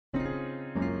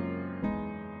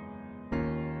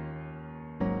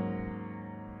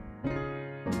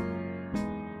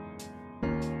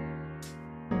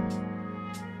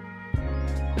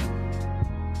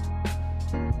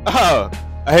Oh,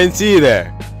 I didn't see you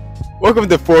there. Welcome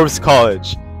to Forbes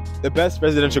College, the best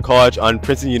residential college on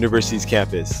Princeton University's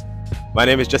campus. My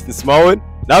name is Justin Smallwood,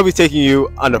 and I'll be taking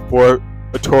you on a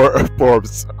tour of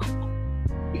Forbes.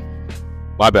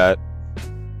 My bad.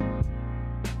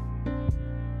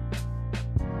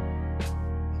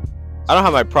 I don't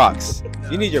have my procs.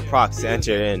 You need your procs to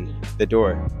enter in the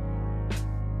door.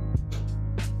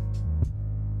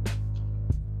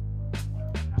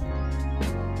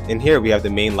 In here we have the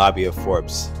main lobby of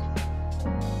Forbes.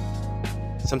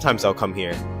 Sometimes I'll come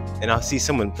here and I'll see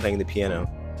someone playing the piano,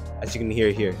 as you can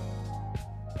hear here.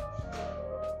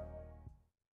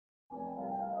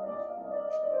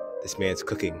 This man's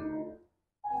cooking.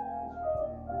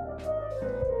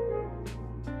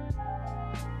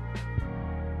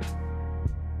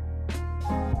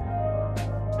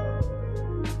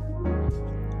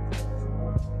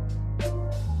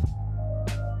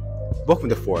 Welcome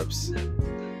to Forbes.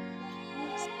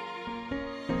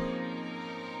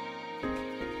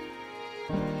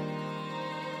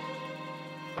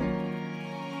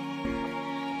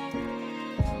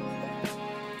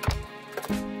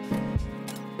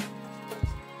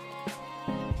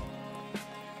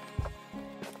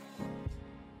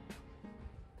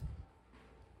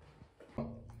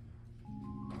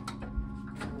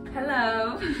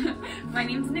 Hello, my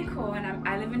name's Nicole and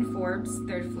I live in Forbes,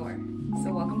 3rd floor.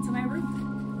 So welcome to my room.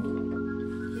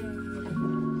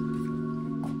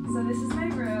 Yay. So this is my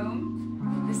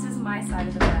room. This is my side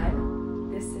of the bed.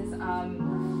 This is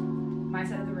my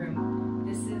side of the room.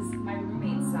 This is my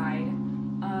roommate's side.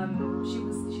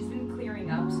 She's been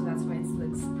clearing up, so that's why it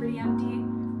looks pretty empty.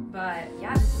 But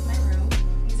yeah, this is my room.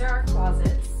 These are our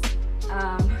closets.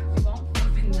 We won't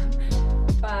open them.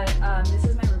 But this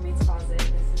is my roommate's closet.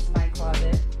 This is my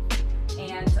closet.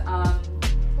 And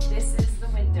this is the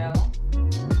window.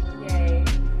 Yay.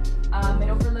 It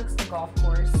overlooks the golf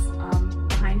course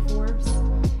behind Forbes.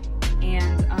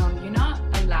 And you're not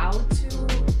allowed to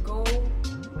go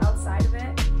outside of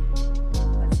it,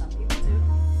 but some people do.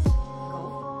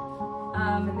 Go.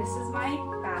 And this is my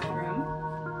bathroom.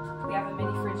 We have a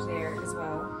mini fridge there as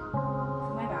well. This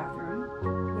is my bathroom.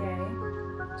 Yay.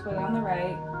 Toilet on the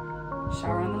right.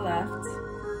 Shower on the left.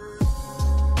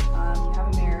 You have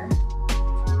a mirror.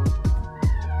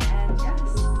 And yes,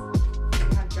 you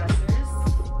have dressers.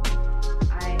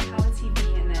 I have a TV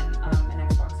and then an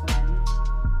Xbox One,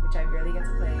 which I barely get to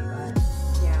play, but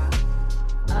yeah.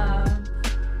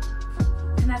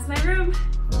 And that's my room.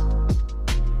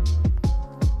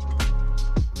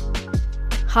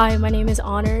 Hi, my name is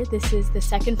Honor. This is the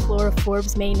 2nd floor of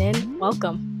Forbes Main Inn.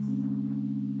 Welcome.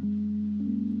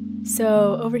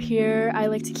 So over here, I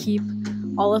like to keep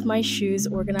all of my shoes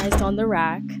organized on the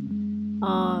rack.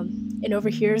 And over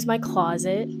here is my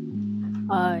closet.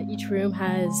 Each room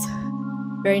has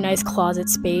very nice closet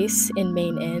space in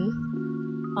Main Inn.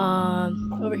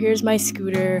 Over here is my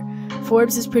scooter.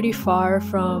 Forbes is pretty far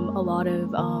from a lot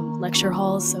of lecture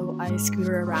halls, so I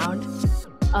scooter around.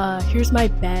 Here's my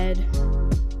bed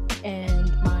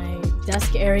and my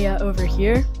desk area over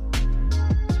here.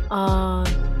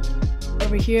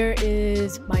 Over here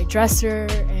is my dresser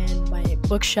and my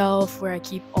bookshelf where I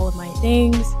keep all of my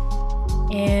things.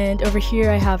 And over here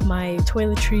I have my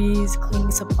toiletries,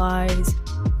 cleaning supplies,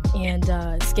 and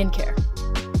skincare.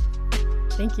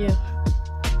 Thank you.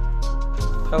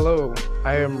 Hello,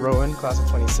 I am Rowan, class of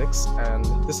 26, and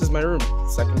this is my room,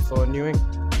 2nd floor New Wing.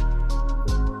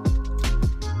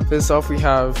 First off, we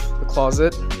have the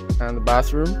closet and the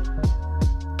bathroom.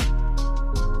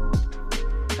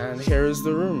 And here is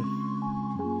the room.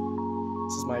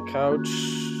 This is my couch,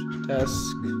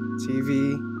 desk,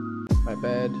 TV, my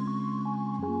bed.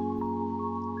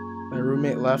 My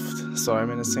roommate left, so I'm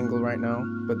in a single right now,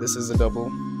 but this is a double.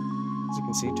 As you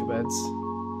can see, 2 beds.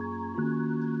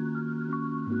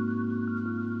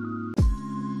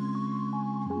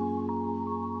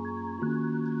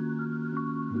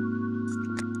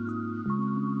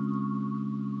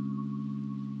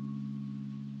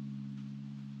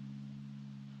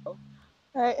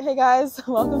 Alright, hey guys,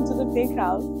 welcome to the Pink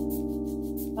House.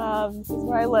 This is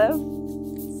where I live.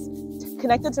 It's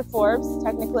connected to Forbes,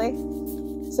 technically.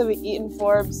 So we eat in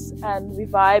Forbes and we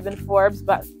vibe in Forbes,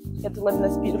 but get to live in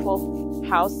this beautiful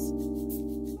house.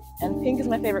 And pink is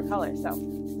my favorite color, so it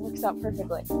works out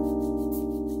perfectly.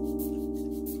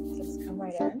 Just come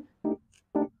right in.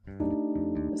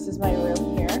 This is my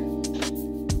room here.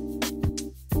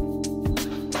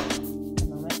 A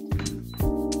moment.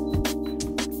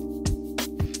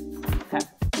 Okay.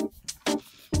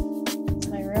 It's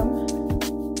my room.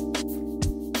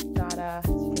 Got as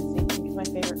you can see, pink is my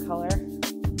favorite color.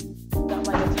 Got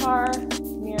my guitar,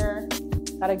 mirror,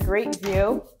 got a great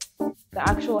view. The the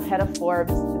actual head of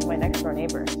Forbes is my next door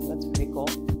neighbor, so that's pretty cool.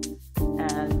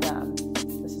 And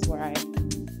this is where I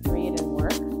read and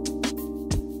work. And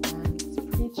it's a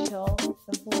pretty chill,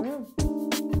 simple room.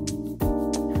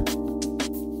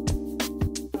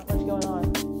 Not much going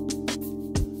on.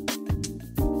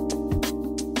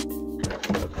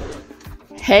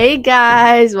 Hey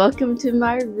guys, welcome to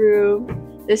my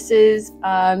room. This is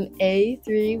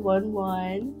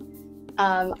A311.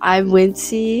 I'm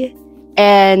Wincy,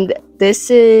 and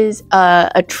this is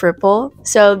a triple.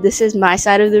 So this is my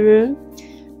side of the room,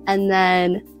 and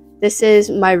then this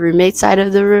is my roommate's side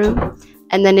of the room.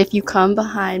 And then if you come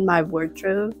behind my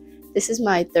wardrobe, this is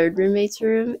my third roommate's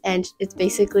room, and it's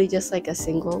basically just like a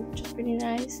single, which is pretty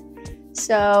nice.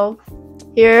 So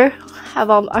here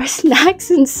have all our snacks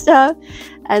and stuff,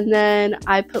 and then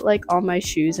I put like all my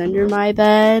shoes under my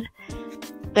bed.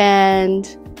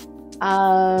 And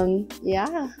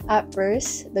yeah, at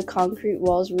first the concrete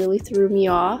walls really threw me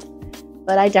off,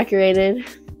 but I decorated.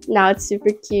 Now it's super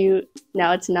cute.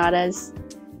 Now it's not as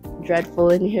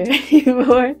dreadful in here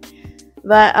anymore.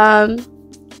 But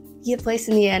you get placed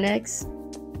in the annex.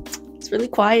 It's really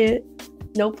quiet,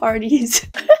 no parties.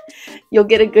 You'll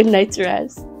get a good night's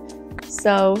rest.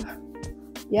 So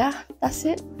yeah, that's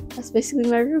it. That's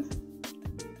basically my room.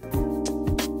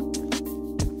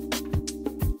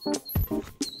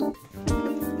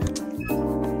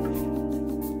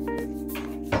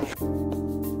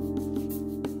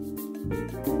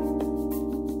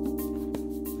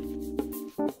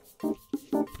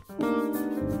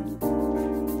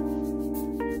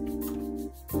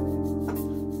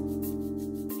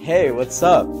 Hey, what's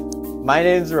up? My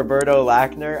name's Roberto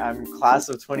Lackner. I'm class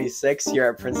of 26 here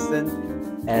at Princeton.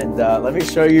 And let me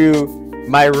show you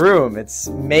my room. It's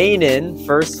main in,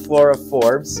 first floor of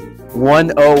Forbes,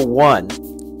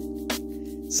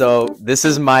 101. So this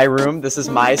is my room. This is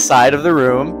my side of the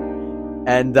room.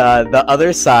 And the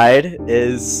other side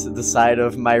is the side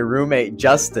of my roommate,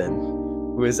 Justin,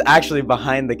 who is actually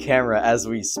behind the camera as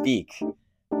we speak.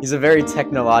 He's a very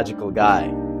technological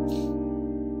guy.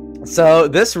 So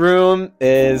this room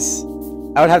is,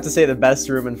 I would have to say, the best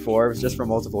room in Forbes just for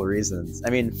multiple reasons.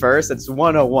 I mean, first, it's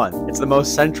 101. It's the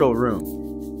most central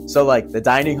room. So like the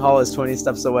dining hall is 20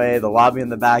 steps away, the lobby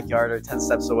and the backyard are 10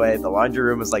 steps away, the laundry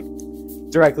room is like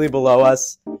directly below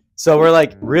us. So we're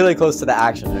like really close to the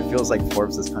action. And it feels like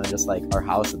Forbes is kind of just like our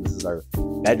house and this is our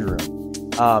bedroom.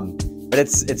 But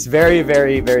it's very,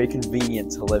 very, very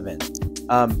convenient to live in.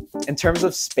 In terms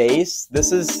of space,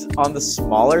 this is on the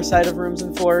smaller side of rooms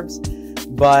in Forbes,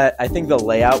 but I think the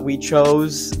layout we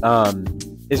chose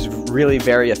is really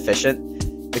very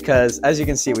efficient because, as you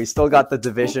can see, we still got the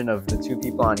division of the two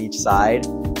people on each side,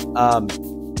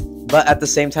 but at the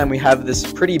same time, we have this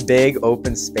pretty big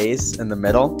open space in the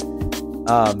middle.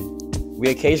 We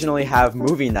occasionally have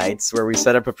movie nights where we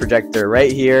set up a projector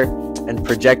right here and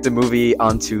project a movie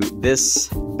onto this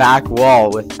back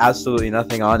wall with absolutely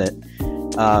nothing on it.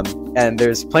 And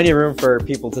there's plenty of room for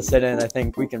people to sit in. I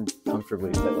think we can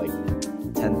comfortably fit like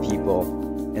 10 people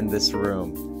in this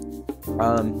room.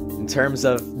 In terms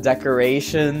of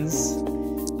decorations,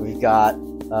 we've got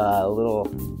a little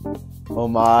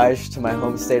homage to my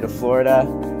home state of Florida.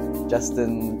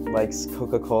 Justin likes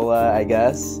Coca-Cola, I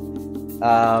guess.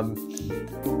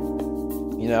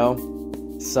 You know,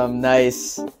 some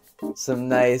nice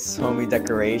homey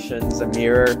decorations, a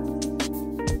mirror.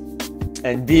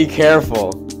 And be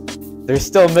careful, there's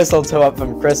still mistletoe up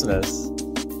from Christmas.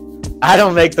 I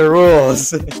don't make the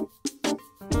rules.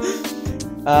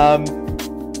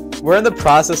 We're in the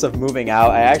process of moving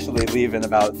out. I actually leave in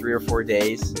about 3 or 4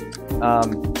 days.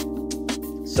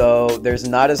 So there's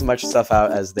not as much stuff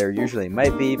out as there usually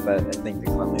might be, but I think the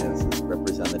cleanliness is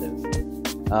representative.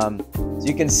 So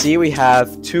you can see we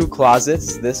have 2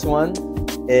 closets. This one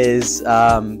is,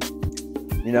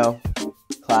 you know,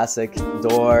 classic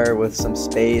door with some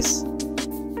space,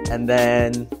 and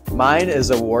then mine is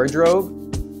a wardrobe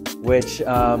which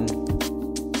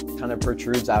kind of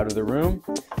protrudes out of the room,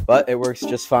 but it works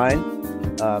just fine.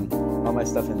 All my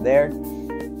stuff in there.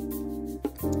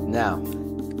 Now,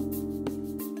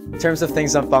 in terms of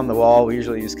things up on the wall, we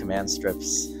usually use command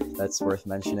strips. That's worth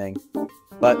mentioning.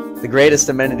 But the greatest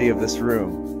amenity of this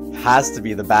room has to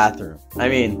be the bathroom. I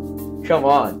mean, come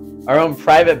on, our own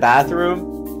private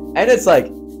bathroom, and it's like,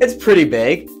 it's pretty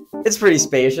big. It's pretty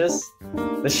spacious.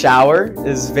 The shower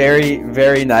is very,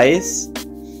 very nice.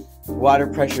 Water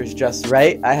pressure is just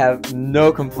right. I have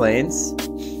no complaints.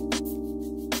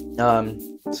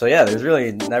 So yeah, there's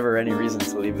really never any reason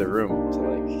to leave the room to,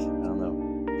 like, I don't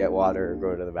know, get water or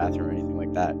go to the bathroom or anything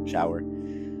like that. Shower.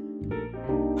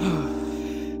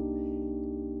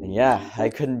 And yeah, I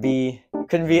couldn't be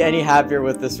couldn't be any happier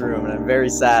with this room, and I'm very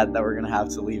sad that we're gonna have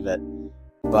to leave it.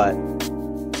 But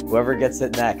whoever gets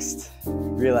it next,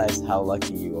 realize how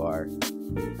lucky you are.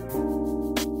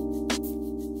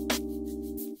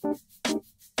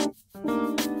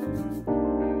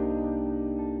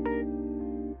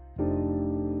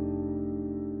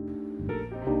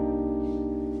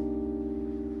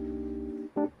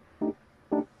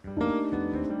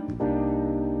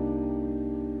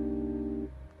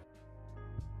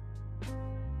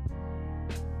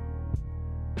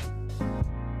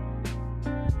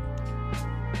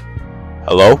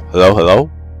 Hello? Hello? Hello?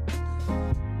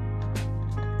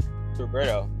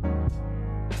 Roberto.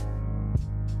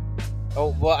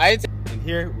 Oh, well, And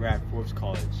here we're at Forbes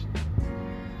College.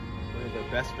 One of the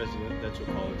best residential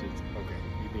colleges. Okay,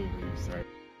 you can leave, sorry.